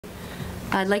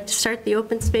I'd like to start the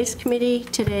Open Space Committee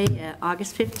today,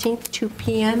 August 15th, 2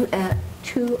 p.m. at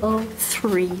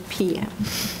 2:03 p.m.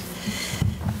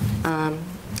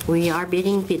 We are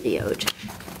being videoed.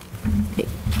 Okay.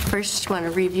 First, want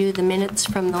to review the minutes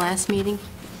from the last meeting.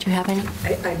 Do you have any?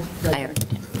 I already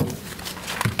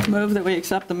did. Move that we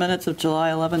accept the minutes of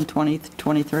July 11,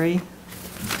 2023.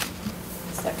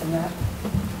 second that.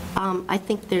 I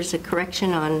think there's a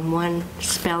correction on one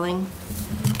spelling.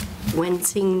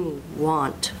 Wensing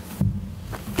Want.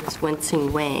 It's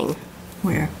Wensing Wang.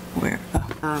 Where?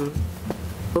 Oh,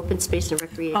 Open Space and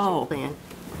Recreation Oh. Plan.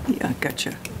 yeah,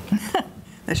 gotcha.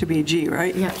 That should be a G,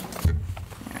 right? Yeah.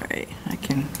 All right, I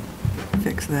can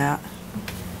fix that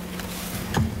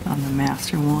on the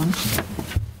master one.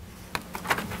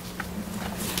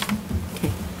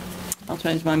 Okay. I'll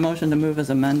change my motion to move as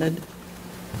amended.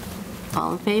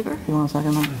 All in favor? You want a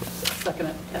second one? Second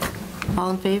it, yes. All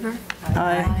in favor?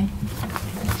 Aye.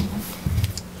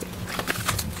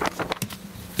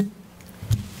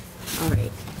 All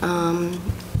right.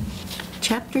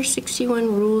 Chapter 61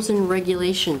 Rules and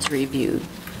Regulations Review.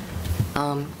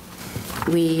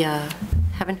 We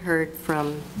haven't heard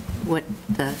from what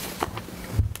the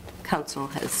council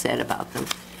has said about them,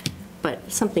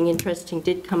 but something interesting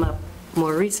did come up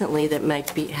more recently that might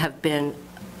have been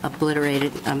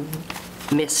obliterated,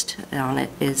 missed on it,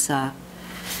 is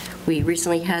we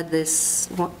recently had this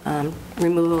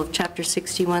removal of Chapter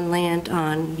 61 land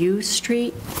on U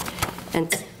Street,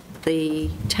 and the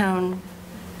town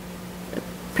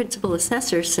principal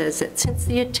assessor says that since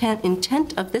the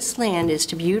intent of this land is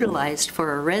to be utilized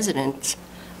for a residence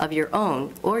of your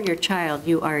own or your child,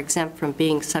 you are exempt from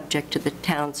being subject to the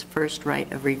town's first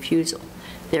right of refusal.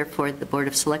 Therefore, the Board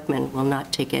of Selectmen will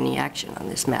not take any action on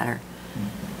this matter.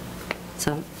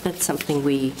 So that's something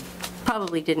we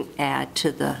probably didn't add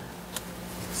to the,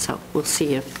 so we'll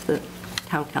see if the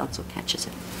town council catches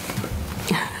it.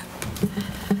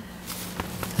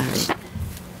 All right.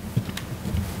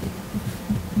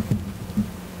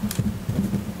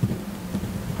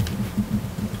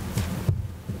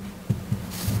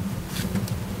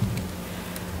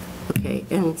 Okay,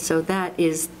 and so that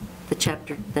is the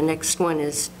chapter, the next one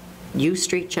is U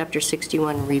Street, Chapter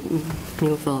 61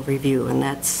 Removal Review, and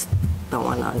that's the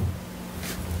one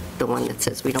that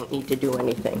says we don't need to do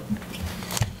anything.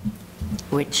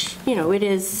 Which, you know, it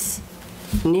is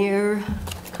near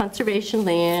conservation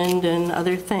land and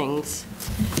other things.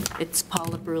 It's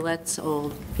Paula Brulette's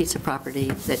old piece of property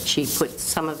that she put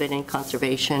some of it in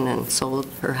conservation and sold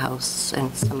her house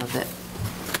and some of it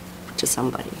to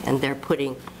somebody. And they're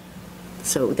putting,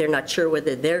 so they're not sure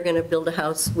whether they're going to build a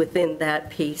house within that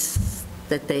piece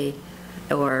that they,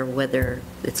 or whether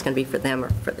it's going to be for them or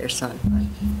for their son.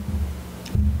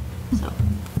 So,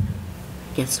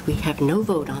 I guess we have no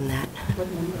vote on that. What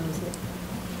number is it?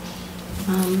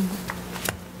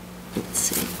 Let's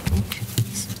see.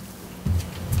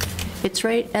 It's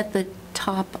right at the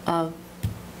top of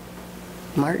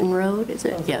Martin Road, is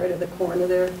it? Oh, right at the corner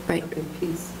there? Right. A big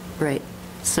piece. Right.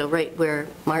 So right where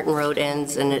Martin Road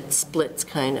ends and it splits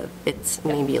kind of, it's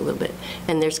maybe a little bit.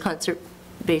 And there's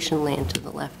conservation land to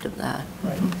the left of that.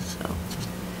 Right. So,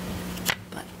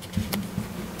 but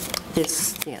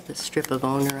there's, yeah, the strip of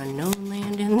owner unknown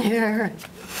land in there,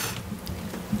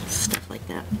 stuff like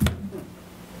that.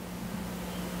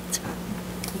 So,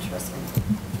 Interesting.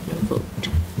 no vote.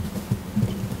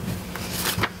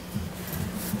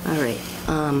 All right.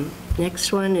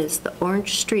 Next one is the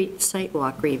Orange Street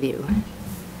Sidewalk Review.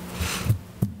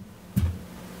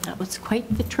 That was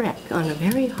quite the trek on a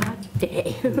very hot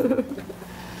day.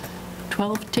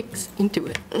 12 ticks into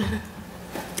it.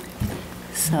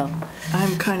 So,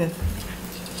 I'm kind of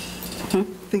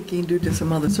thinking due to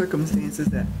some other circumstances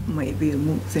that might be a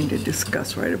moot thing to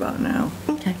discuss right about now.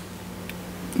 okay.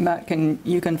 Matt, can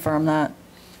you confirm that?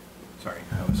 Sorry,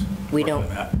 I was. We working don't- on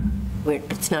that.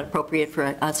 It's not appropriate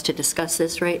for us to discuss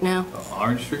this right now?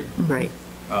 Orange Street? Right.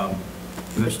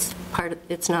 This, It's part of,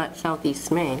 it's not Southeast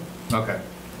Maine. okay,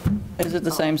 Is it the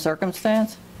same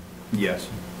circumstance? yes.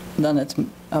 Then it's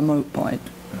a moot point.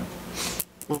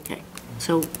 Okay.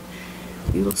 So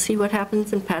we will see what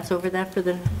happens and pass over that for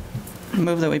the,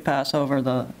 Move that we pass over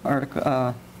the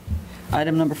article,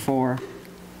 item number 4.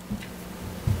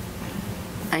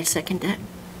 I second that.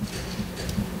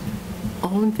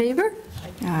 All in favor?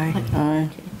 Aye. Aye.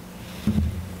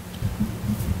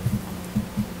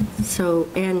 So,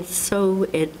 and so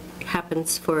it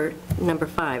happens for number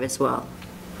 5 as well,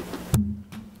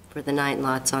 for the 9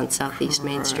 lots on Southeast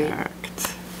Main Street.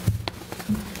 Correct.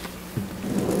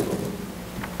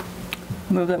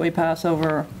 Move that we pass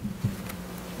over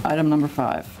item number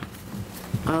 5.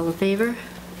 All in favor?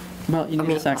 Well, you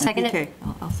need a second. Second it? Okay,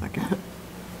 I'll second.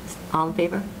 All in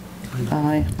favor?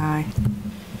 Aye. Aye.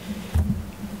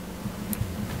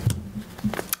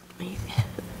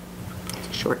 It's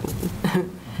a short meeting.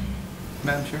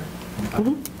 Madam Chair?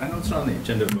 I know it's not on the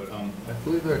agenda, but I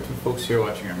believe there are two folks here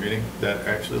watching our meeting that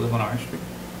actually live on Orange Street.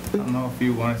 I don't know if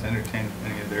you wanted to entertain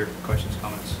any of their questions,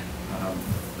 comments.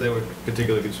 They were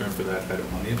particularly concerned for that item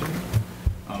on the agenda.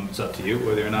 It's up to you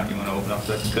whether or not you want to open up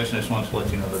that discussion. I just wanted to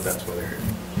let you know that that's why they're here.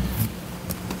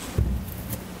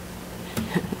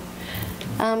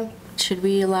 Should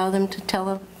we allow them to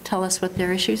tell us what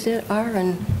their issues are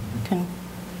and can,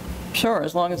 Sure,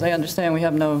 as long as they understand we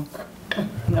have no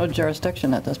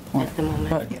jurisdiction at this point. At the moment.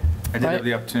 But- I did Right. have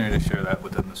the opportunity to share that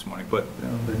with them this morning, but you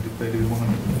know, they do want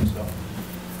to, so.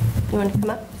 you want to come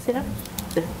up, sit up?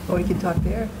 Or you can talk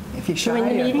there. If you're shy, Join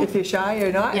the meeting? if you're shy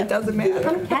or not, Yep. it doesn't matter.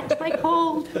 Come catch my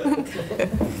cold.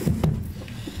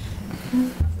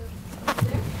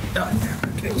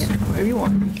 Wherever you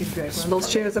want. You can drag one of those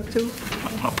chairs up too.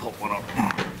 I'll pull one up.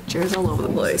 Chairs all over the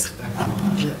place. I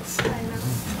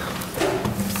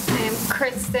am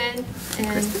Kristen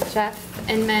and Jeff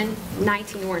Inman,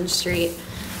 19 Orange Street.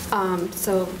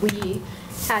 So we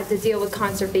had to deal with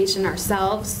conservation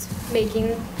ourselves,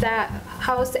 making that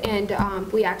house, and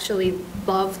we actually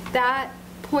loved that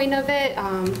point of it.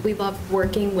 We love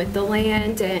working with the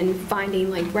land and finding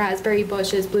like raspberry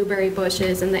bushes, blueberry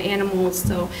bushes, and the animals.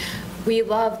 So we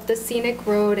love the scenic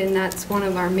road, and that's one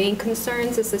of our main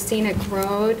concerns is the scenic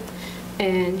road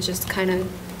and just kind of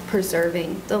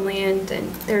preserving the land.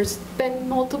 And there's been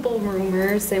multiple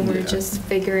rumors, and we're just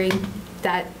figuring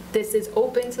that this is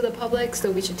open to the public,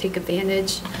 so we should take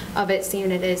advantage of it,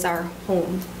 seeing it is our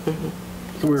home.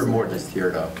 We were more just here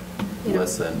to You know.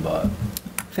 listen, but,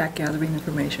 Fact gathering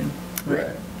information.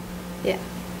 right. Yeah.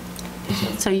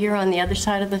 So you're on the other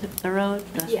side of the road?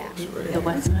 Yeah. The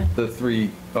west side? The 3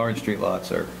 Orange Street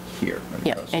lots are here.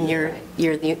 Yeah, and you're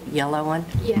the yellow one?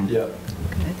 Yeah. Yeah.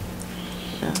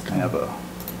 I have a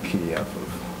PDF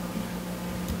of,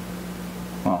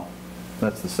 well,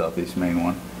 that's the southeast main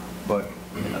one, but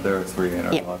you know, there are 3 in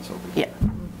our Yeah. lots over here. Yeah.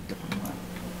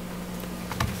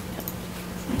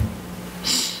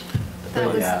 That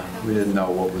But was- yeah, we didn't know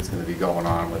what was gonna be going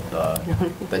on with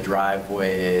the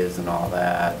driveways and all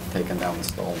that, taking down the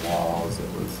stone walls, it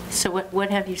was. So what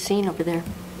have you seen over there?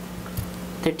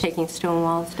 They're taking stone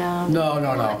walls down?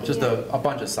 No, just a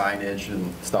bunch of signage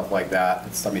and stuff like that.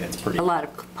 It's, I mean, it's pretty. A lot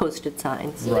of posted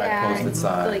signs. Right, Yeah, posted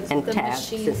signs. like And the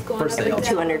tabs. machines going For up and sale. down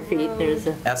 200 feet, the there's a,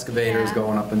 road. Excavators Yeah.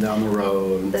 going up and down the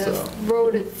road, The so.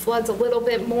 road floods a little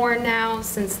bit more now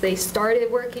since they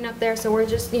started working up there, so we're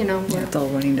just, Yeah, it's all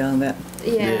running down that.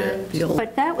 yeah. Yeah.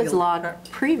 but that was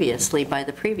logged previously by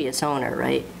the previous owner,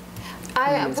 right?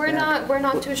 It's We're bad.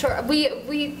 not too sure.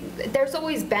 There's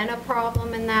always been a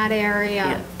problem in that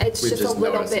area. It's We just a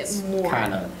little noticed bit it's more.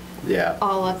 Kinda, yeah.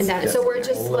 All up and down. So we're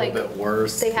just like, A little bit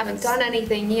worse. they haven't done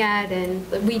anything yet, and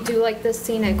we do like the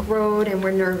scenic road, and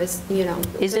we're nervous, you know.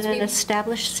 Is it because an we-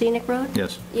 established scenic road?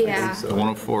 Yes. Yeah, so. The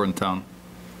 104 in town.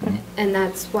 and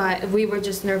that's why, we were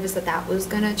just nervous that that was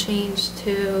gonna change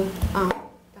too. That's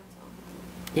all.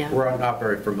 Yeah. We're not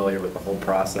very familiar with the whole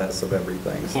process of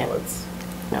everything, so Yeah. it's.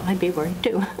 No, I'd be worried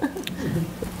too.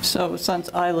 So since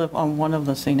I live on one of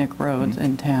the scenic roads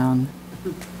in town,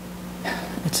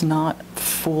 it's not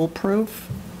foolproof,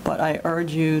 but I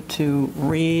urge you to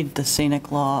read the scenic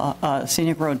road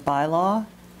bylaw,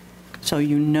 so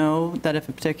you know that if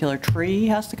a particular tree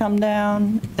has to come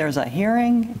down, there's a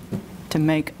hearing. To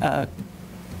make a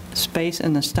space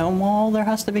in the stone wall, there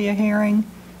has to be a hearing,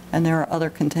 and there are other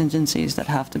contingencies that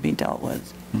have to be dealt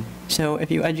with. So if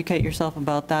you educate yourself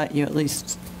about that, you at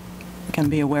least can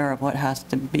be aware of what has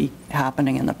to be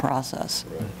happening in the process.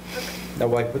 Now,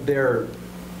 like,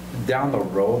 down the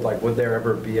road, like, would there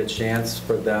ever be a chance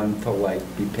for them to, like,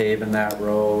 be paving that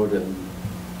road and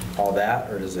all that?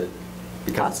 Or is it,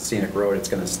 because it's a scenic road, it's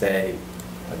gonna stay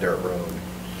a dirt road?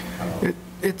 I don't know.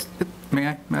 May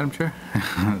I, Madam Chair?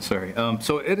 Sorry.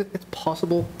 So it's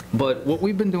possible, but what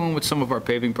we've been doing with some of our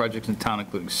paving projects in town,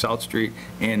 including South Street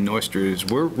and North Street, is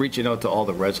we're reaching out to all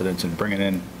the residents and bringing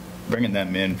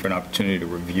them in for an opportunity to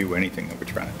review anything that we're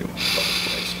trying to do in the public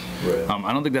place. Right.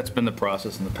 I don't think that's been the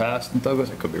process in the past in Douglas.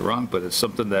 I could be wrong, but it's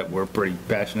something that we're pretty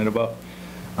passionate about.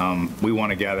 We want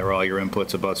to gather all your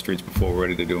inputs about streets before we're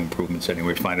ready to do improvements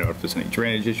anyway, find out if there's any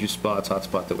drainage issue spots, hot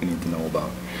spot that we need to know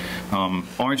about.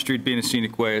 Orange Street being a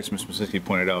scenic way, as Ms. Masinski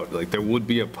pointed out, like there would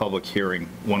be a public hearing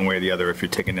one way or the other if you're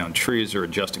taking down trees or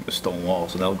adjusting the stone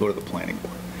walls, and that'll go to the planning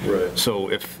board. Right. So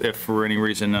if for any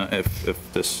reason,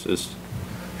 if this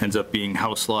ends up being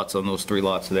house lots on those 3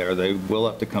 lots there, they will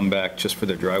have to come back just for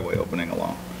their driveway opening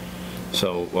along.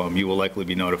 So you will likely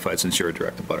be notified since you're a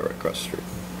direct abutter right across the street.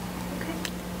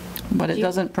 But it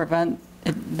doesn't prevent,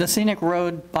 the scenic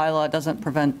road bylaw doesn't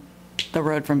prevent the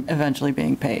road from eventually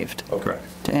being paved, Correct.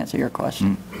 to answer your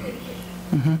question.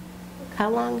 How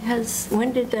long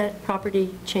when did that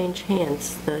property change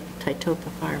hands, the Titopa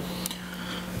Farm?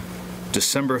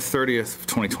 December 30th,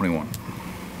 2021.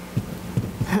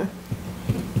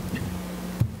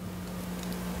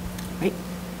 Right,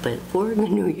 but for the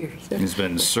New Year's. He's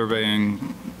been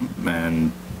surveying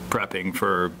and prepping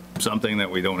for something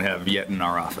that we don't have yet in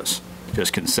our office.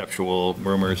 Just conceptual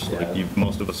rumors, like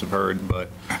most of us have heard, but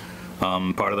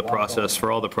part of the process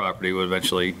for all the property would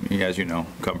eventually, as you know,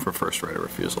 come for first right of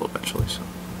refusal eventually, so.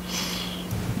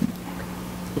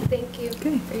 Thank you.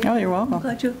 Okay. for your- Oh, you're welcome.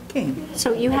 Glad you came.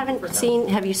 So you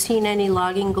have you seen any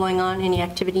logging going on, any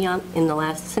activity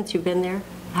since you've been there?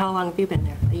 How long have you been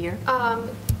there? A year?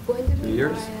 When did 2 we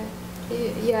years? buy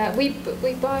it? Yeah, we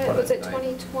bought it, was it Nine.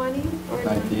 2020 or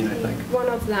 19, I think. One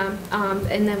of them.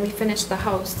 And then we finished the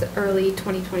house early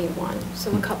 2021,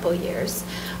 so a couple years.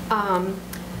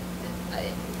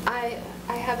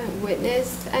 I haven't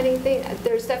witnessed anything.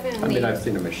 There's definitely. I mean, I've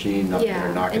seen a machine up there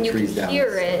Yeah, knocking trees down. and you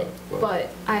can hear it, stuff, but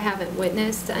I haven't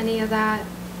witnessed any of that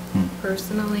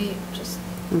personally, just.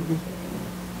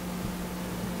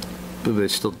 But they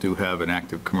still do have an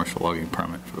active commercial logging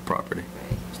permit for the property.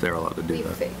 Right. So they're allowed to do We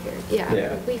that. figured,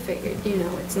 Yeah. we figured,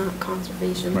 it's not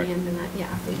conservation Right. land and that,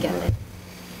 we get it.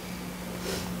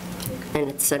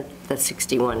 And the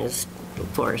 61 is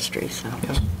forestry, so.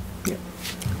 Yes.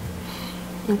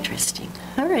 Interesting.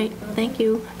 All right, thank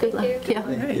you. Good luck. Thank you. Yeah.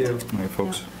 Thank you. All right,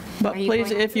 folks. But Are you please,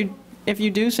 going if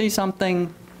you do see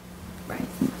something Right.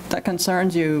 that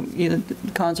concerns you, either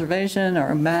conservation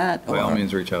or Matt, By all or,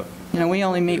 means, reach out. we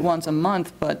only meet once a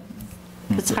month, but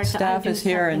It's hard to Staff undo is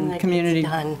here something in that gets community-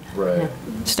 done. Right.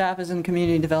 staff is in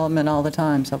community development all the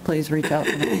time, so please reach out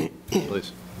to me.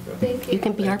 Please. Thank you. You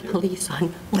can be our police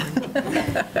on.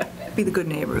 Be the good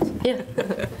neighbors. Yeah.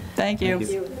 Thank you.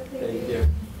 Thank you.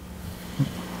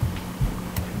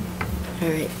 All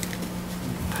right.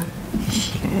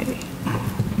 Okay.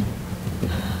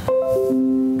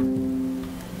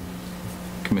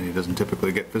 Committee doesn't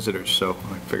typically get visitors, so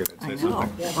I figured I I'd say know.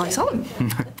 something. I saw them.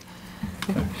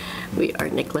 We are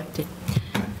neglected.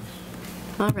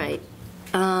 All right.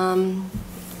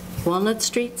 Walnut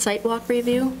Street sidewalk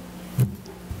review?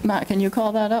 Matt, can you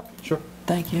call that up? Sure.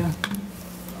 Thank you. I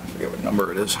forget what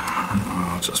number it is.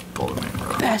 I'll just pull the name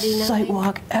out. Best 39?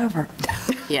 sidewalk ever.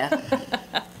 Yeah.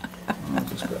 I'll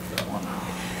just grab that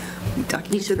one.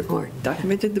 He's for Gordon.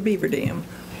 Documented the beaver dam.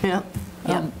 Yeah.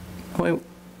 Yeah.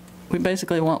 We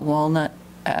basically want Walnut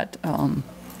at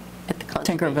At the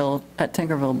conservation.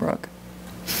 Tinkerville Brook.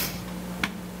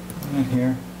 In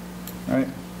here, right?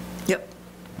 Yep.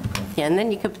 Yeah, and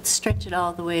then you could stretch it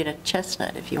all the way to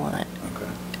Chestnut if you want,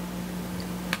 Okay.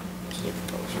 See if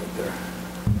it goes right there.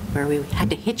 where we had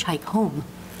to hitchhike home.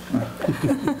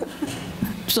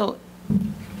 So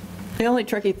the only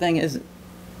tricky thing is,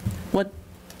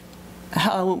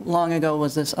 how long ago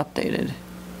was this updated?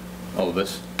 Oh,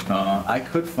 this? I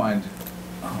could find,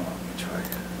 let me try.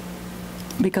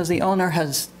 Because the owner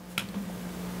has,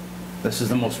 This is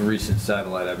the most recent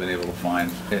satellite I've been able to find.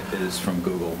 It is from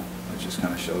Google. It just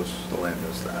kind of shows the land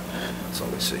as that. That's all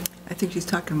we see. I think she's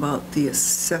talking about the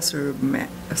assessor's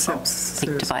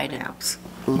divided. maps.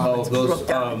 Oh, It's broke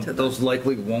down into the- those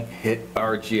likely won't hit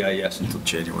our GIS until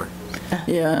January.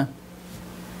 yeah.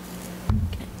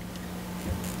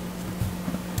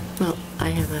 Well, I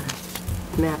have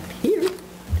a map here.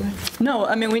 No,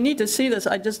 I mean, we need to see this,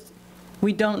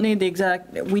 we don't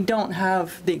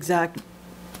have the exact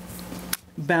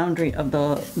boundary of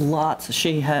the lots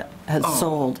she has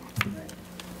sold,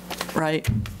 right?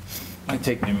 Might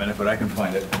take me a minute, but I can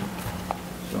find it.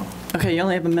 So, Okay, you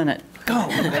only have a minute. Go.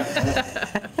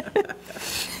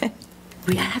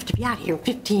 We have to be out of here in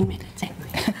 15 minutes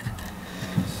anyway.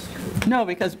 No,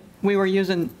 because we were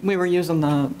using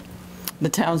the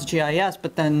town's GIS,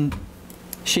 but then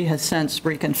she has since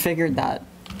reconfigured that,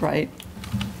 right?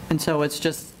 And so it's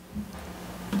just,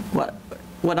 what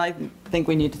I think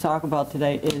we need to talk about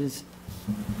today is,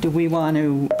 do we want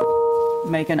to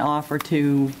make an offer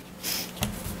to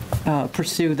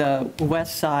pursue the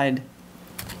west side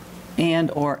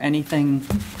and/or anything,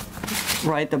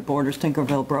 right, that borders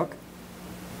Tinkerville Brook?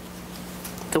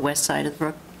 The west side of the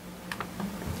brook.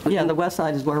 Yeah, the west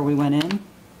side is where we went in.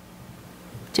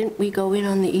 Didn't we go in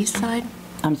on the east side?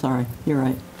 I'm sorry, you're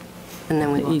right. And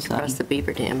then we The walked east side. across the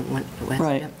Beaver Dam and went to the west.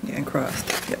 Right. Yep. Yeah, and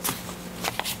crossed. Yep.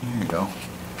 there you go.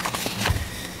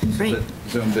 Great. Bit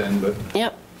zoomed in, but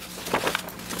Yep.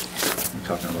 we're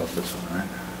talking about this one, right?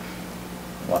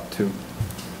 Lot 2.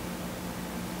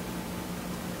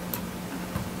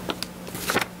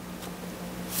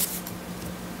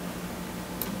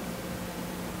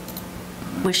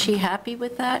 Was she happy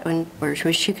with that, or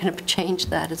was she going to change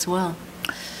that as well?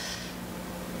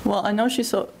 Well, I know she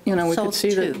sold, we could Sold see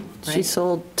that two, she right?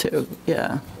 sold two,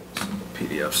 yeah.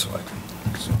 PDF so I can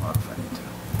zoom out if I need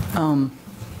to. Um,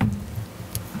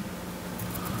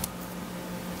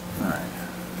 All right.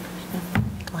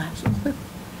 Glasses.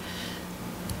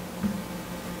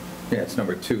 Yeah, it's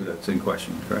number 2 that's in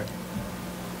question, correct?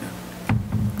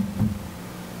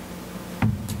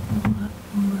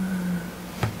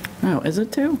 No, is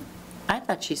it two? I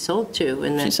thought she sold two,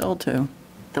 and then She sold two.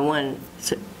 the one,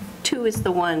 so two is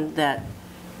the one that,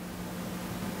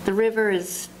 the river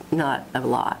is not a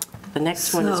lot. The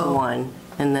next one is So- one,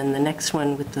 and then the next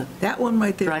one with the, That one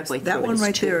right there, Driveway that through one is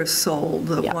right two. there is sold,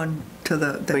 the Yeah. one to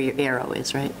where the, your arrow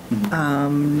is, right?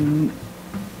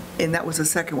 and that was the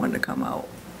second one to come out.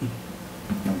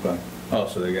 Okay. Oh,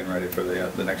 so they're getting ready for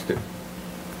the next 2.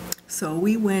 So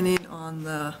we went in on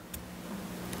the,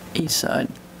 East side.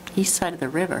 East side of the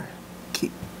river,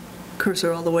 keep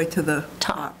cursor all the way to the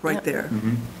Top, top, right yep. there.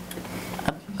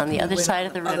 on the other Went side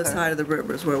of the river. Other side of the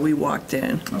river is where we walked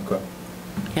in. Okay.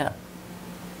 Yeah.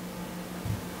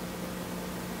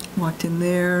 Walked in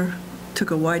there, took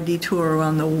a wide detour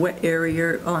around the wet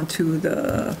area onto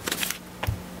the,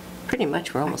 Pretty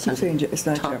much, we're I almost keep saying, on it's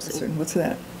not Thompson. Jefferson, what's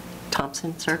that?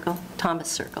 Thompson Circle, Thomas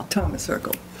Circle. Thomas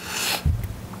Circle.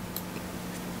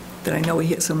 Then I know we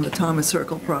hit some of the Thomas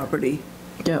Circle property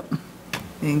Yep.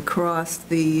 and crossed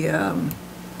the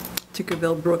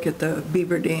Tinkerville Brook at the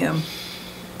Beaver Dam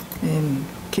and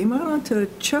came out onto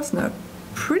Chestnut,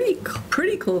 pretty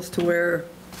close to where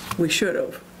we should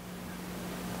have.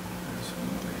 This one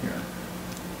over here.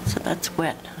 So that's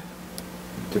wet.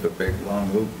 Took a big,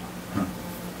 long loop. Huh.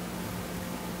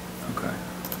 Okay.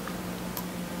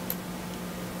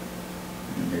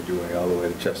 And made your way all the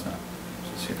way to Chestnut,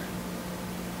 which is here.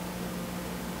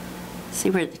 See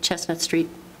where the Chestnut Street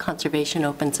Conservation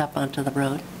opens up onto the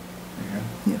road? There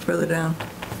Yeah, further down. you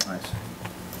go. Nice.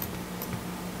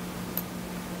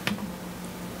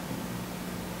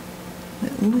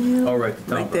 Oh, right, the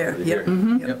town Right there, property yep. here.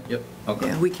 Mhm. Yep, okay.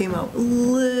 Yeah, we came out a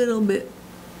little bit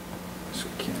So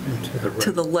we can't-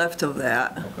 to the left of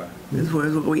that, Okay. is where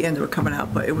we ended up coming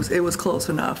out, but it was close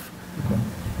enough.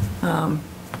 A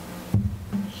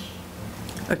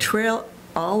trail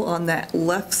all on that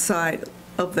left side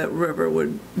of that river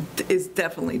is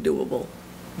definitely doable.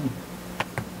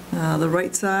 The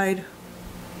right side,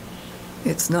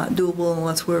 it's not doable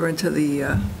unless we're into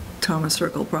the Thomas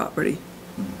Circle property.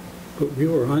 But we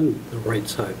were on the right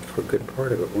side for a good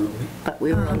part of it, weren't we? But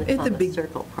we were on the At the Thomas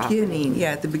Circle property. beginning,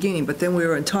 yeah, at the beginning, but then we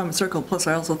were in Thomas Circle, plus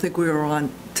I also think we were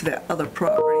on to that other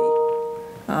property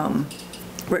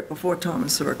right before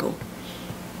Thomas Circle.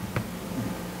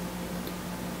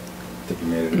 I think you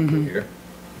made it over here.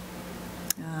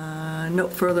 No,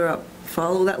 further up,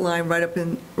 follow that line right up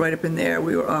in there,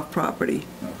 we were off property,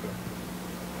 Okay.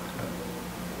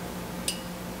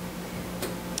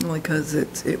 only because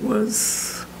it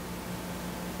was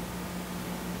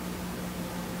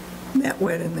that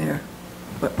wet in there.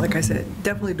 But like I said,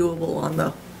 definitely doable on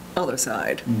the other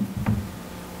side.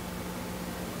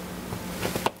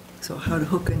 So how to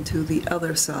hook into the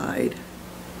other side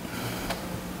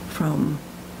from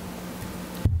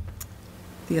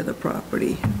the other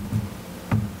property?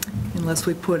 Unless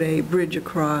we put a bridge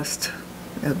across,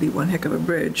 that'd be one heck of a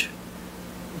bridge.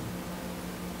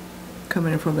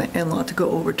 Coming in from the in-law to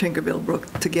go over Tinkerville Brook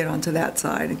to get onto that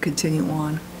side and continue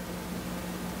on.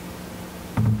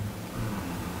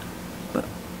 But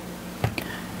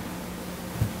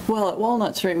Well, at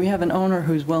Walnut Street, we have an owner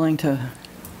who's willing to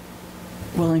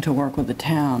work with the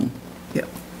town. yeah,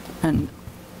 And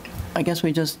I guess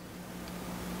we need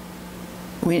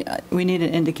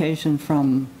an indication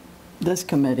from this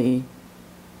committee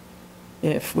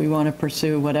if we want to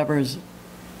pursue whatever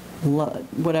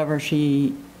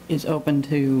she is open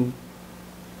to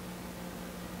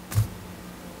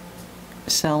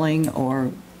selling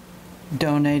or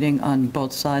donating on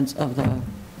both sides of the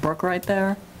brook right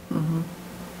there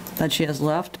that she has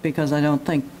left, because I don't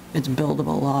think it's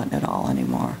buildable lot at all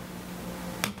anymore.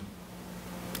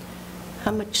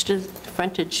 How much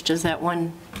frontage does that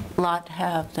one lot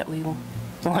have that we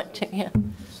want to, yeah?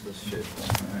 It's this shape,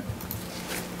 all right.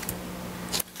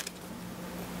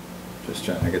 Just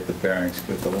trying to get the bearings,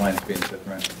 because the lines being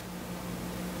different.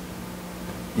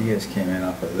 You guys came in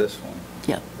off of this one,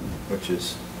 Yep. which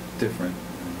is different.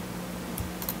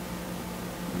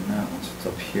 And that one's it's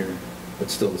up here, but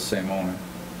still the same owner.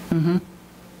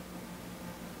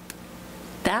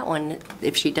 That one,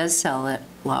 if she does sell it,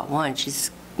 Lot 1,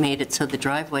 she's made it so the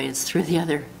driveway is through the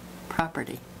other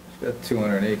property. It's got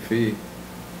 208 feet.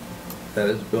 That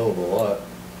is buildable lot.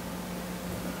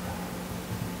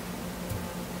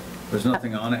 There's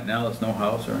nothing on it now, there's no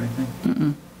house or anything?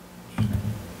 Mm-mm.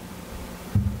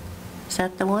 Is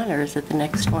that the one, or is it the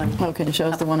next one? Okay, show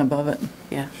us the one above it.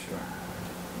 Yeah, Sure.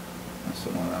 That's the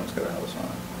one that was got a house on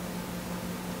it.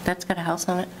 that's got a house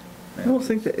on it? I don't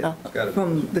think that, Oh. It's gotta be.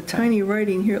 from the tiny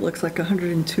writing here, it looks like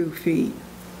 102 feet.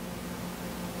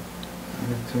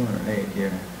 I got 208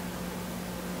 here.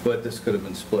 But this could have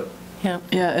been split. Yeah.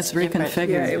 Yeah, it's Different. reconfigured.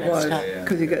 Yeah, it was, Yeah, yeah.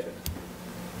 because you got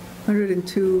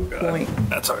 102 point,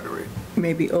 That's hard to read.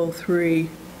 maybe 03.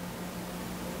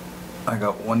 I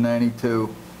got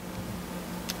 192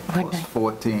 plus 190.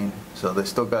 14, so they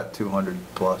still got 200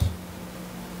 plus.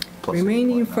 Plus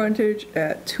Remaining 8.9. frontage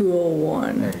at There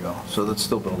 201, you go, so that's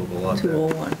still buildable out there.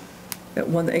 201. That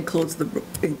one that includes the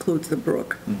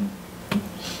brook. Mhm.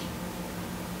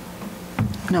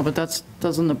 No, but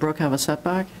doesn't the brook have a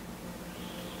setback?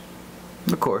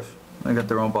 Of course, they got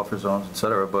their own buffer zones, et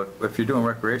cetera, but if you're doing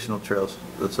recreational trails,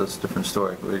 that's a different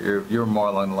story. You're more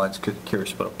along the lines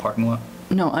curious about a parking lot?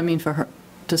 No, I mean for her,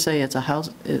 to say it's a house,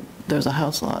 there's a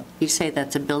house lot. You say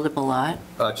that's a buildable lot?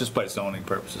 Just by zoning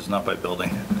purposes, not by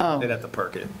building. Oh. They'd have to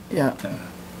perk it. Yeah. Yeah.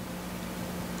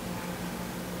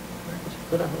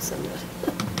 Put a house in it.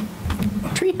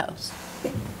 Treehouse.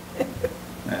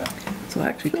 Yeah. So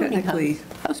actually Floating technically,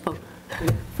 house. Houseboat.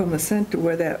 from the center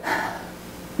where that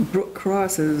brook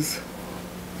crosses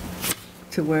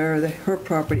to where her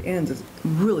property ends is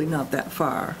really not that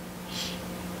far.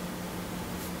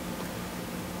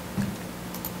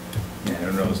 Yeah,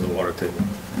 who knows the water table?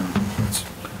 It's-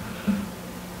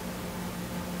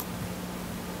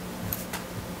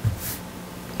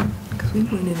 Because we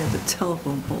went in at the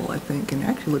telephone pole, I think, and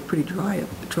actually looked pretty dry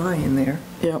in there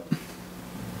Yep.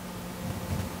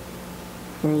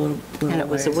 for a little And it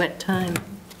was a ways. wet time.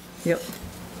 Yep.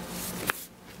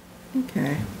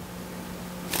 Okay.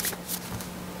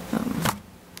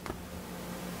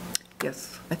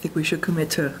 Yes, I think we should commit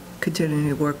to continuing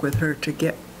to work with her to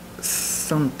get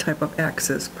some type of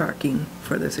access parking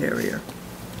for this area.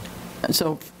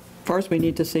 So first we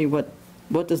need to see what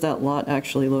does that lot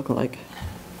actually look like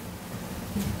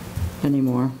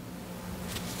anymore?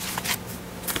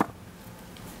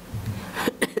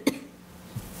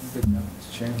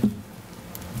 It's changed.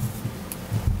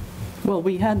 Well,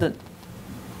 we had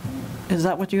is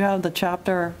that what you have, the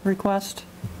chapter request?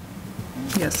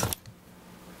 Yes.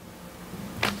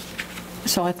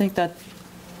 So I think that,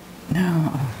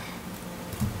 no,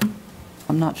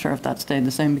 I'm not sure if that stayed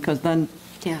the same, because then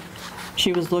Yeah.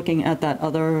 she was looking at that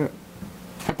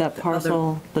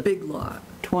parcel, The the big lot.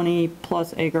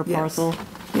 20-plus acre Yes. parcel,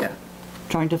 Yeah.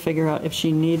 trying to figure out if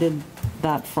she needed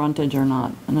that frontage or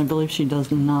not, and I believe she does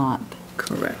not.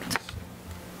 Correct.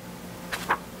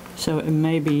 So it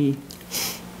may be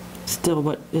still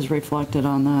what is reflected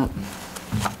on that.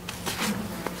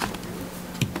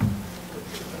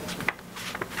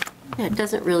 Yeah, it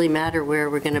doesn't really matter where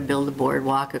we're going to build a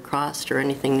boardwalk across or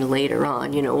anything later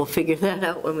on, we'll figure that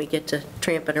out when we get to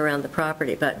tramping around the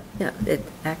property, but yeah,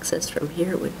 access from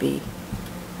here would be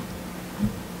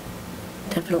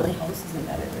definitely, Houses in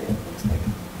that area, it looks like.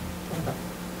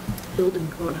 A building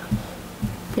going up.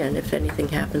 yeah, and if anything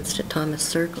happens to Thomas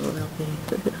Circle, there'll be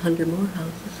 100 more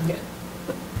houses. Yeah.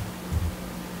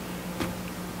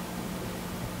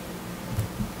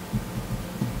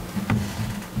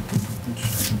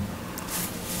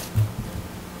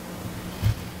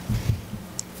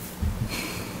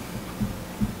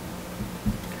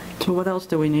 So what else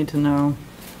do we need to know?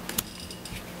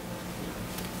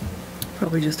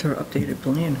 Probably just her updated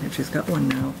plan, if she's got one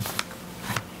now.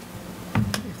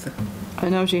 It's a- I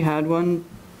know she had one,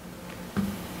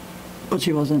 but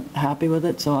she wasn't happy with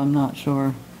it, so I'm not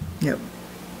sure. Yep.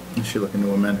 Is she looking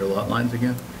to amend her lot lines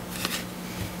again?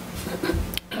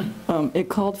 It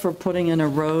called for putting in a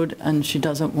road, and she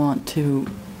doesn't want to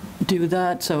do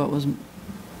that, so it was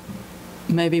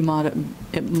maybe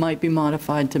it might be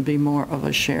modified to be more of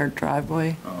a shared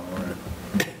driveway, Oh, all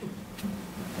right.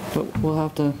 but we'll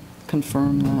have to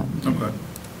confirm that. Okay.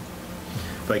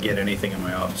 If I get anything in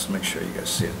my office, make sure you guys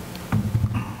see it.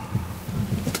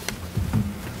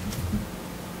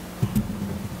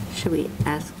 Should we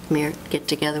get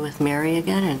together with Mary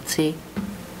again and see?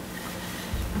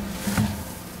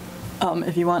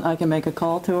 If you want, I can make a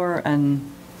call to her and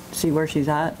see where she's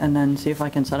at, and then see if I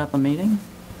can set up a meeting.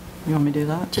 You want me to do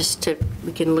that?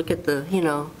 We can look at the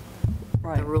the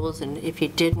Right. rules, and if you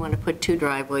did want to put 2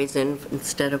 driveways in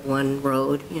instead of 1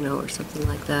 road, or something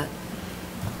like that.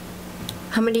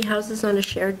 How many houses on a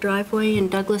shared driveway in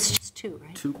Douglas? Just 2,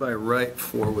 right? 2 by right,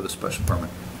 4 with a special permit.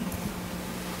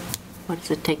 What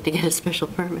does it take to get a special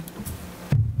permit?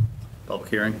 Public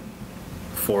hearing,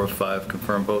 4 of 5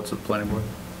 confirmed votes of the planning board.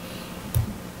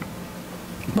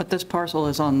 But this parcel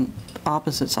is on the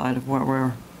opposite side of where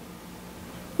we're,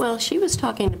 Well, she was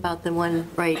talking about the one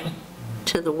right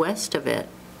to the west of it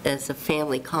as a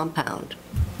family compound.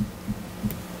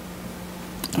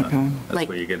 okay. That's Like-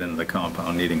 where you get into the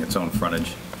compound needing its own frontage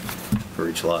for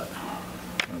each lot,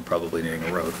 and probably needing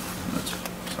a road. That's-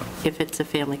 so, If it's a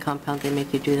family compound, they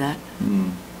make you do that.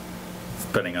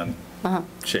 Depending on Uh-huh.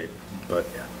 shape, but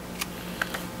yeah,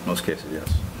 most cases,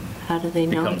 yes. How do they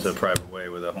know? Becomes a it's- private way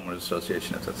with a homeowners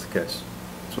association if that's the case.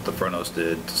 That's what the Furnos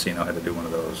did, Casino had to do one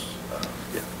of those,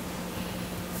 yeah.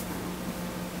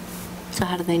 So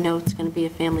how do they know it's going to be a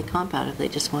family compound if they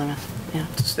just want to, yeah?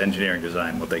 Just engineering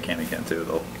design, what they can and can't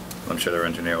do, I'm sure their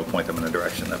engineer will point them in the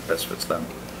direction that best fits them.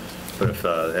 But if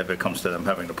it comes to them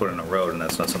having to put in a road and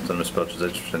that's not something Ms. Belch is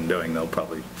interested in doing, they'll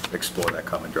probably explore that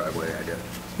common driveway idea.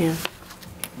 Yeah.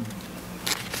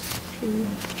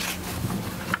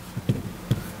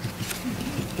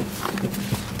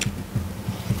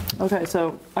 Okay,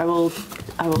 so I will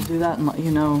do that and let you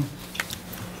know.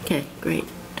 Okay, great.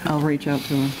 I'll reach out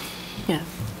to her. Yeah.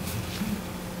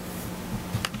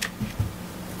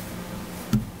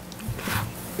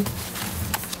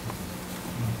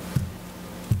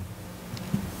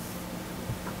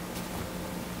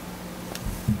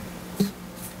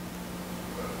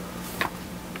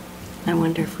 I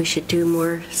wonder if we should do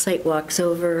more site walks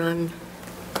over on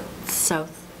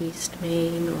Southeast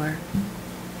Main or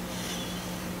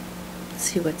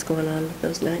see what's going on with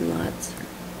those 9 lots.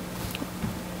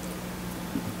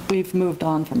 We've moved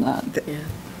on from that. Yeah.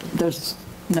 There's,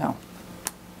 no.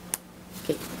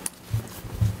 Okay.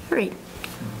 All right.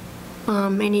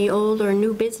 Any old or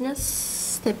new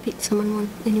business that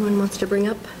anyone wants to bring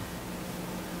up?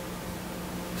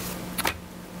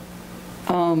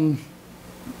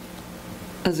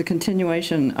 As a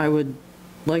continuation, I would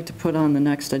like to put on the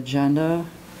next agenda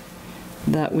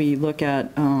that we look at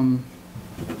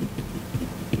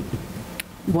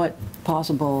what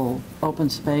possible open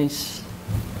space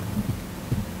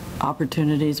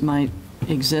opportunities might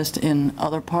exist in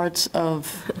other parts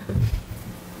of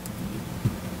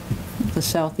the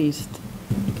southeast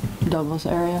Douglas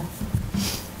area.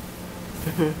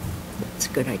 That's a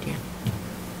good idea.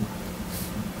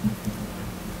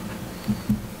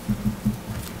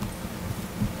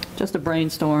 Just a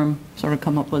brainstorm, sort of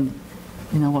come up with,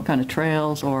 what kind of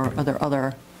trails, or are there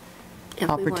other If we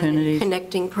wanted opportunities?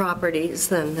 Connecting properties,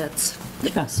 then that's the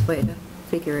Yeah. best way to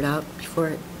figure it out before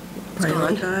it's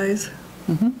gone. Prioritize.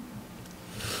 I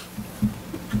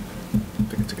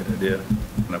think it's a good idea.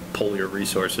 Kind of pull your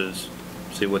resources,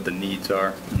 see what the needs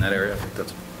are in that area. I think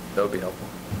that would be helpful.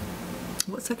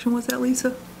 What section was that,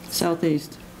 Lisa?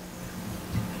 Southeast.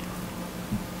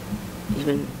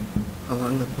 Even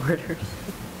along the borders.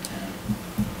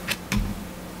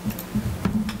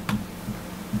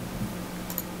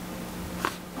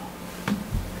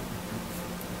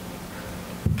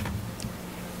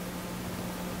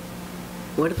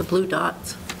 What are the blue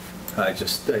dots? I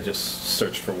just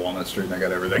searched for Walnut Street and I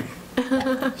got everything. So,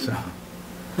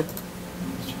 let's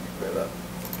try to clear that.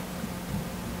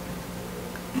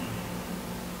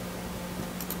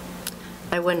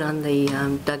 I went on the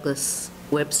Douglas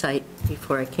website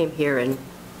before I came here, and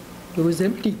it was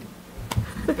empty.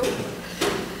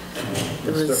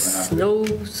 There was no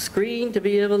screen to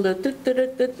be able to,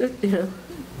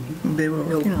 They were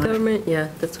no working on it. government, yeah,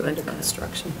 that's what I thought.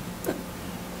 Construction.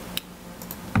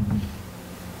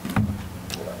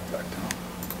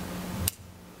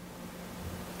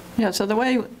 Yeah, so the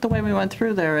way we went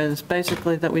through there is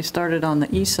basically that we started on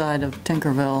the east side of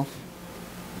Tinkerville.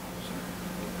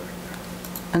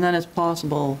 And then it's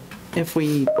possible, if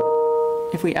we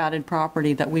added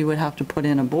property, that we would have to put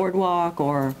in a boardwalk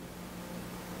or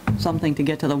something to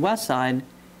get to the west side.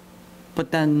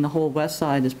 But then the whole west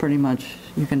side is pretty much,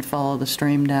 you can follow the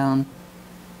stream down.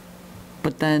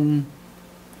 But then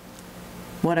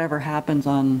whatever happens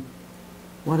on,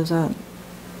 what is that?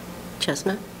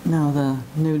 Chestnut? No, the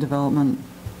new development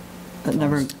that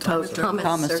never. Oh,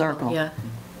 Thomas Circle, yeah.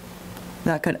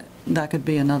 That could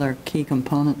be another key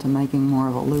component to making more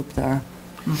of a loop there.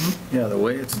 Yeah, the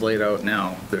way it's laid out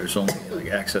now, there's only like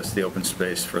access to the open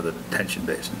space for the detention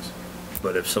basins.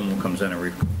 But if someone comes in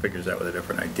and figures out with a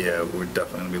different idea, we're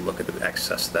definitely going to be looking to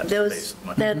access that space.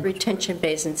 That retention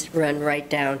basins run right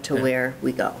down to Yeah. where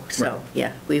we go. So, Right.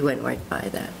 yeah, we went right by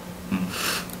that.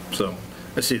 So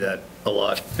I see that a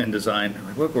lot in design.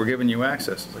 Like, look, we're giving you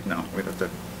access. It's like, no, we'd have to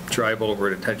drive over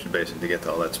a detention basin to get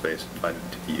to all that space and find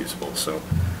it to be usable. So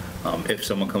if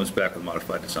someone comes back with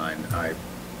modified design,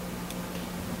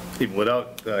 even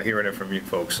without hearing it from you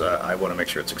folks, I want to make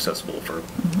sure it's accessible for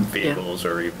vehicles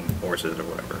or even horses or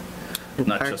whatever. And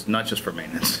Not park. just for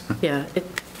maintenance. Yeah,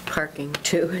 parking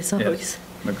too, as always.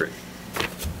 Agreed.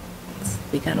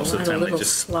 We got a Most of the lot time of they little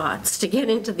just- slots to get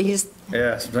into these.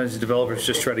 Yeah, sometimes the developers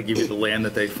just try to give you the land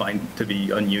that they find to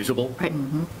be unusable. Right.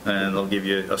 And they'll give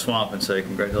you a swamp and say,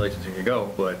 congratulations, here you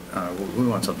go, but we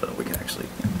want something that we can actually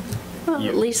Well, at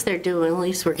use. least they're doing, at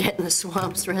least we're getting the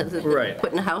swamps rather than Right.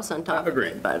 putting a house on top of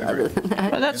Agreed, it. But other than But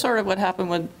that, that's sort of what happened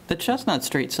with the Chestnut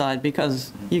Street side,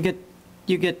 because you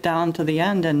get down to the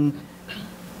end and,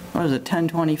 what is it, 10,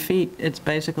 20 feet, it's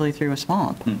basically through a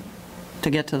swamp to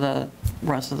get to the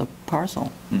rest of the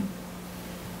parcel.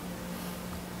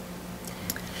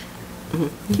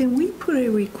 Can we put a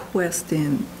request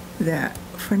in that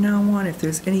from now on, if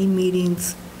there's any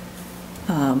meetings,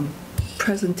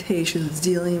 presentations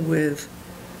dealing with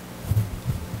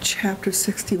Chapter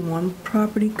 61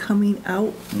 property coming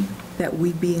out, that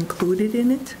we be included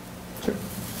in it? Sure,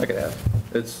 I could have.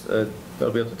 It's,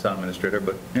 that'll be up to town administrator,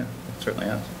 but yeah, it certainly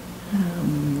has.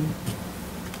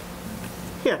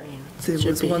 yeah, I mean, There should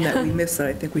was be. one that we missed that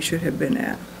I think we should have been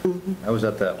at. I was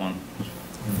at that one.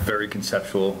 Very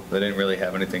conceptual. They didn't really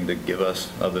have anything to give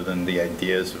us other than the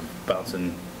ideas of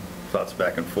bouncing thoughts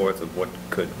back and forth of what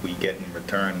could we get in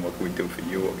return, what could we do for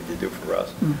you, what could you do for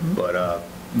us. But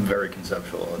very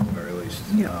conceptual at the very least.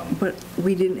 Yeah, but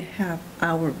we didn't have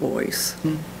our voice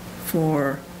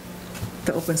for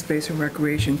the open space and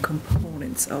recreation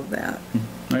components of that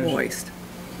I understand. voiced.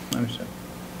 I understand.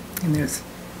 And there's,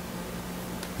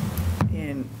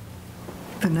 in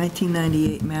the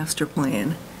 1998 master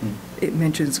plan, it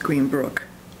mentions Greenbrook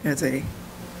as a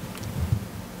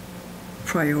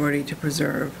priority to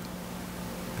preserve,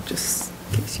 just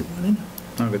in case you want to know.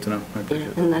 Oh, good to know. I Yeah, appreciate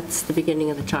it. and that's the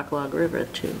beginning of the Chalklog River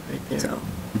too, right there. So,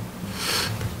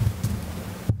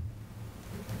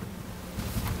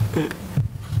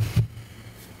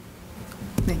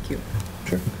 thank you.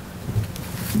 Sure.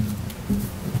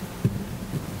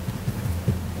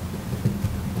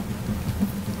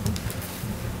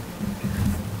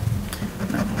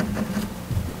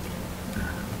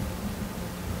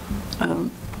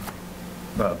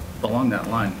 Along that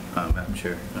line, Madam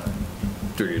Chair,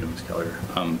 through you to Ms. Gallagher,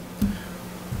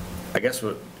 I guess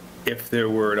if there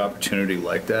were an opportunity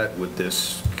like that, would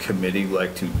this committee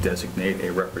like to designate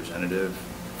a representative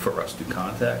for us to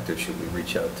contact, or should we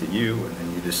reach out to you and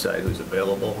then you decide who's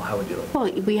available? How would you like?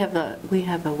 Well, we have a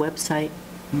website,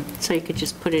 so you could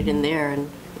just put it in there and.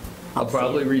 I'll see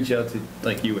probably it. reach out to,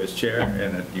 like, you as chair,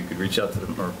 and if you could reach out to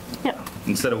them, or Yep.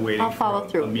 instead of waiting I'll follow for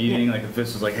through, a meeting, yeah. like if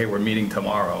this is like, hey, we're meeting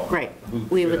tomorrow. Right. who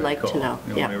We should would I like to call? know,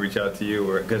 You yeah. want me to reach out to you,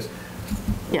 or, because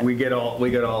Yeah. we get all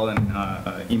in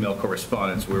email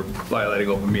correspondence, we're violating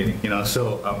open meeting,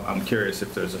 so I'm curious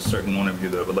if there's a certain one of you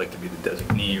that would like to be the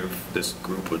designee, or if this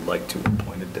group would like to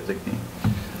appoint a designee.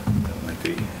 That might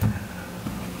be,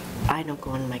 I don't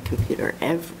go on my computer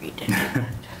every day.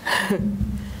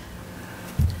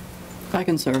 I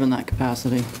can serve in that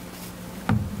capacity.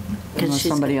 Because Unless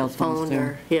she's somebody got else the wants phone to.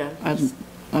 or, yeah.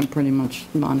 I'm pretty much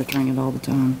monitoring it all the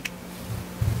time.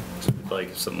 so if, like,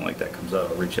 if something like that comes out,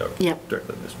 I'll reach out Yep.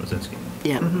 directly to Ms. Mazinski.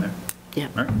 Yeah. From there. Yeah.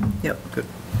 All right, Yep, good.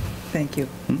 thank you.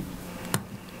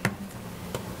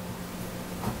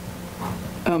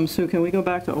 Sue, can we go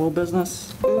back to old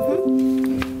business?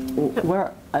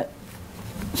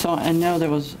 So I know there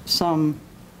was some,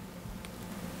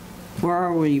 where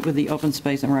are we with the open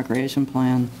space and recreation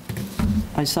plan?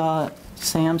 I saw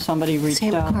somebody reached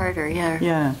out. Sam Carter, yeah.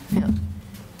 Yeah. Yeah.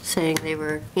 Saying they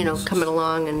were, coming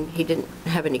along and he didn't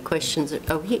have any questions. I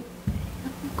don't,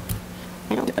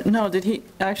 No, did he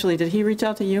reach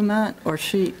out to you, Matt, or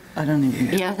she? I don't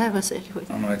even. yeah, that was it.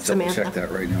 I'm going to Samantha. double check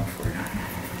that right now for you.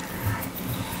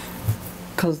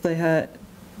 Because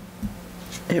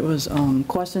it was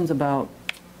questions about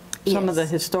some of the Yes.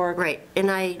 historic. Right,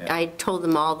 and I told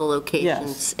them all the locations.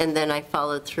 Yes. And then I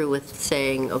followed through with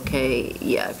saying, okay,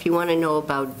 yeah, if you want to know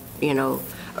about,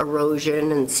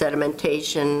 erosion and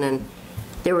sedimentation, and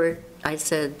I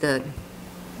said that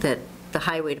the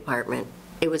highway department,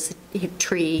 it was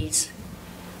trees.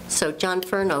 So John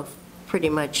Furno pretty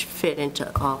much fit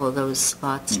into all of those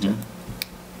spots too.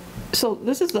 So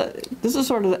this is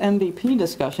sort of the MVP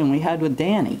discussion we had with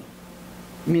Danny,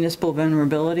 municipal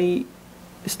vulnerability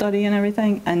study and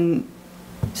everything. And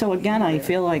so again, I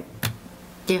feel like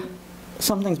Yeah.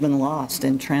 something's been lost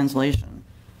in translation.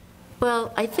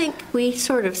 Well, I think we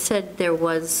sort of said there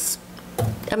was,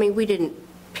 we didn't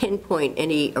pinpoint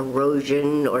any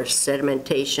erosion or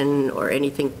sedimentation or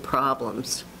anything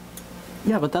problems.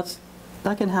 Yeah, but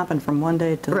that can happen from one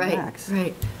day to the Right, next.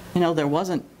 right, There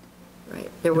wasn't, right.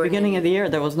 the beginning of the year,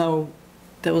 there was no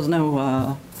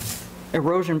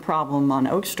erosion problem on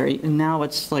Oak Street, and now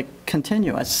it's like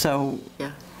continuous, so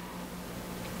Yeah.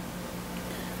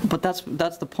 But that's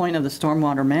the point of the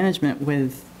stormwater management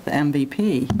with the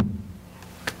MVP.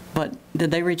 But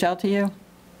did they reach out to you?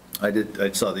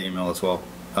 I saw the email as well.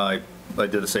 I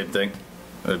did the same thing.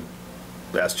 I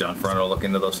asked John Ferner to look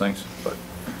into those things, but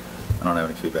I don't have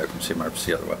any feedback from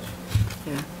CMRPC otherwise.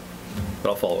 Yeah. But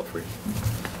I'll follow up for you.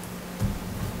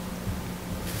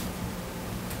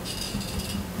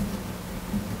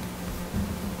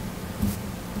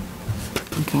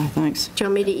 Okay, thanks. Do you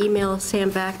want me to email Sam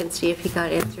back and see if he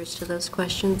got answers to those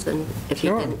questions? And if he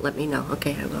Sure. didn't, let me know.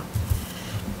 Okay, I will.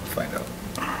 Find out.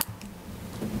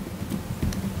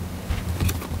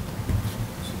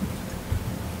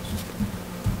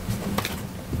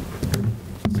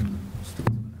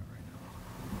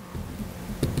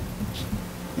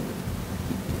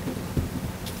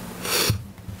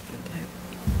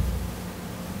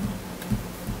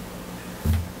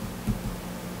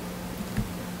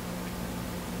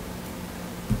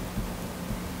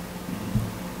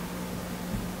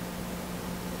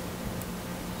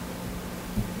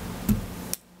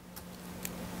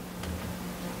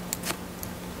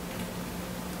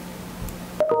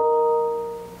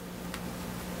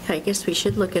 I guess we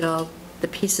should look at all the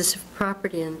pieces of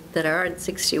property that are on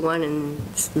 61 and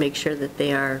make sure that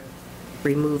they are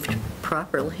removed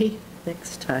properly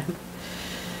next time.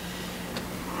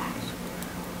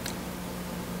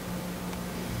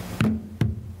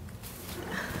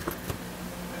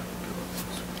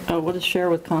 What does share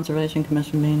with Conservation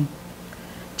Commission mean?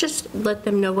 Just let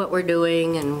them know what we're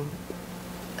doing and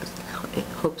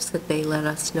hopes that they let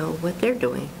us know what they're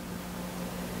doing.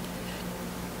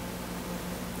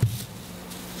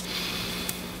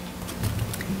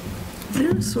 Is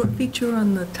there a sort feature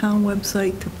on the town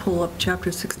website to pull up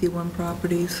Chapter 61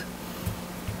 properties?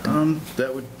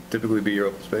 That would typically be your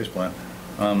open space plan.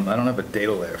 I don't have a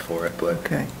data layer for it, but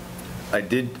Okay. I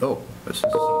did, this is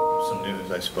some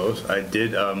news, I suppose. I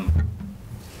did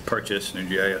purchase new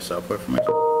GIS software for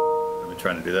myself. I've been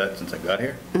trying to do that since I got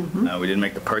here. We didn't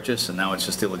make the purchase, and now it's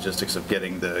just the logistics of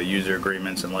getting the user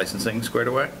agreements and licensing squared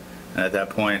away. And at that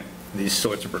point, these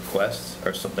sorts of requests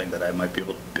are something that I might be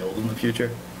able to build in the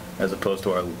future, as opposed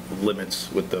to our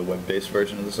limits with the web-based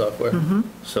version of the software.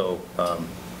 So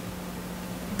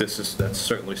that's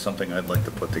certainly something I'd like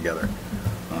to put together.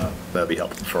 That'd be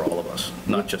helpful for all of us,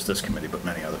 not just this committee, but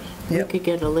many others. We could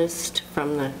get a list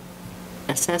from the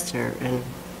assessor and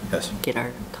Yes. get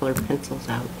our colored pencils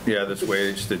out. Yeah, this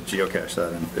way, just to geocache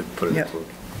that and put it Yep. into,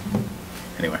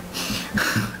 anyway,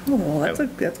 Oh,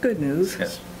 that's good news.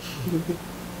 yes.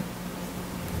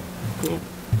 Yeah.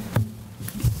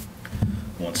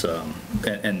 Once,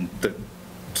 and the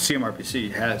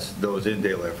CMRPC has those in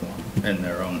Daylight form in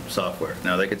their own software.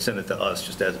 Now, they could send it to us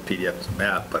just as a PDF, as a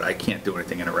map, but I can't do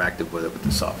anything interactive with it with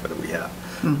the software that we have.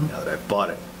 Now that I've bought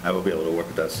it, I will be able to work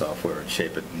with that software and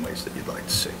shape it in ways that you'd like to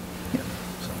see.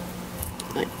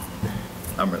 So,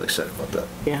 I'm really excited about that.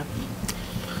 Yeah.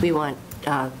 We want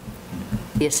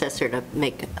the assessor to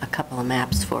make a couple of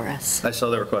maps for us. I saw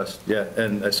the request, yeah,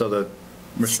 and I saw the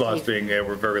response being, yeah,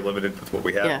 we're very limited with what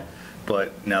we have. Yeah.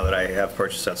 But now that I have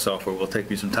purchased that software, it will take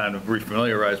me some time to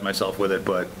refamiliarize myself with it,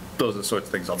 but those are the sorts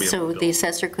of things I'll be able So to the build.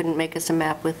 assessor couldn't make us a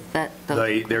map with that?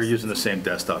 They're using the same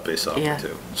desktop-based software, Yeah.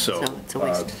 too. So it's a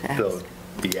waste to ask.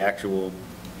 The actual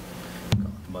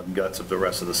mud and guts of the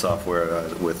rest of the software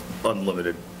with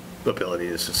unlimited ability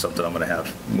is just something I'm going to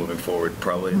have moving forward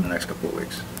probably in the next couple of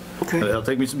weeks. Okay. It'll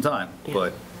take me some time, Yeah.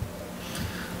 but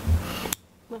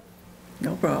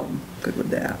No problem. Good with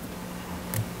that.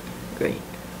 Great.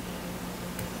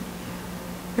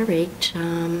 All right,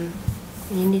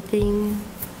 anything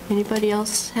anybody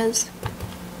else has?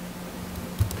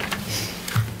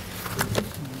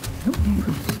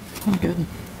 I'm good.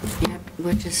 Yeah,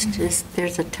 we're just,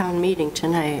 there's a town meeting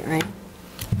tonight, right?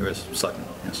 there is selectmen,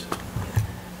 yes.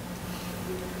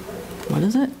 What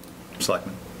is it?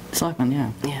 Selectmen. Selectmen,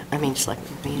 yeah. Yeah, I mean,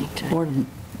 selectmen meeting tonight.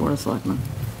 Board of Selectmen.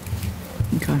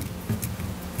 Okay.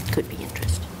 Could be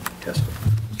interesting. Yes.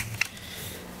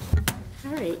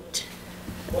 All right.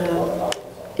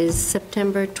 Is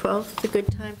September 12th a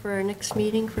good time for our next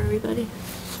meeting for everybody?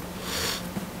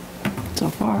 So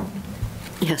far.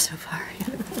 Yeah, so far.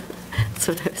 That's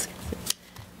what I was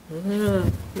going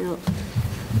to say. No.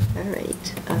 All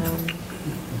right.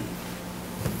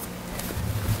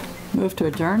 Move to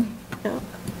adjourn? Yeah.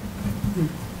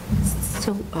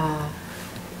 So,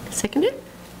 seconded?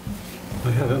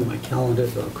 I have in my calendar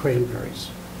the cranberries.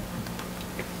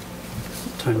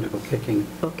 Time to go kicking.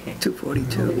 Okay.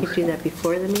 2:42. We could do that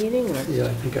before the meeting, or Yeah,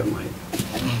 I think I might.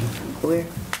 where?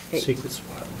 Hey. Secret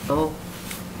spot. Oh,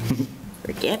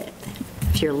 forget it.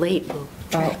 If you're late, we'll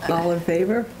All in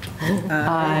favor?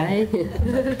 Aye.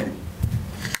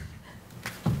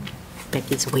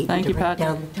 Becky's waiting Thank to you, write Patrick.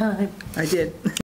 down the time. I did.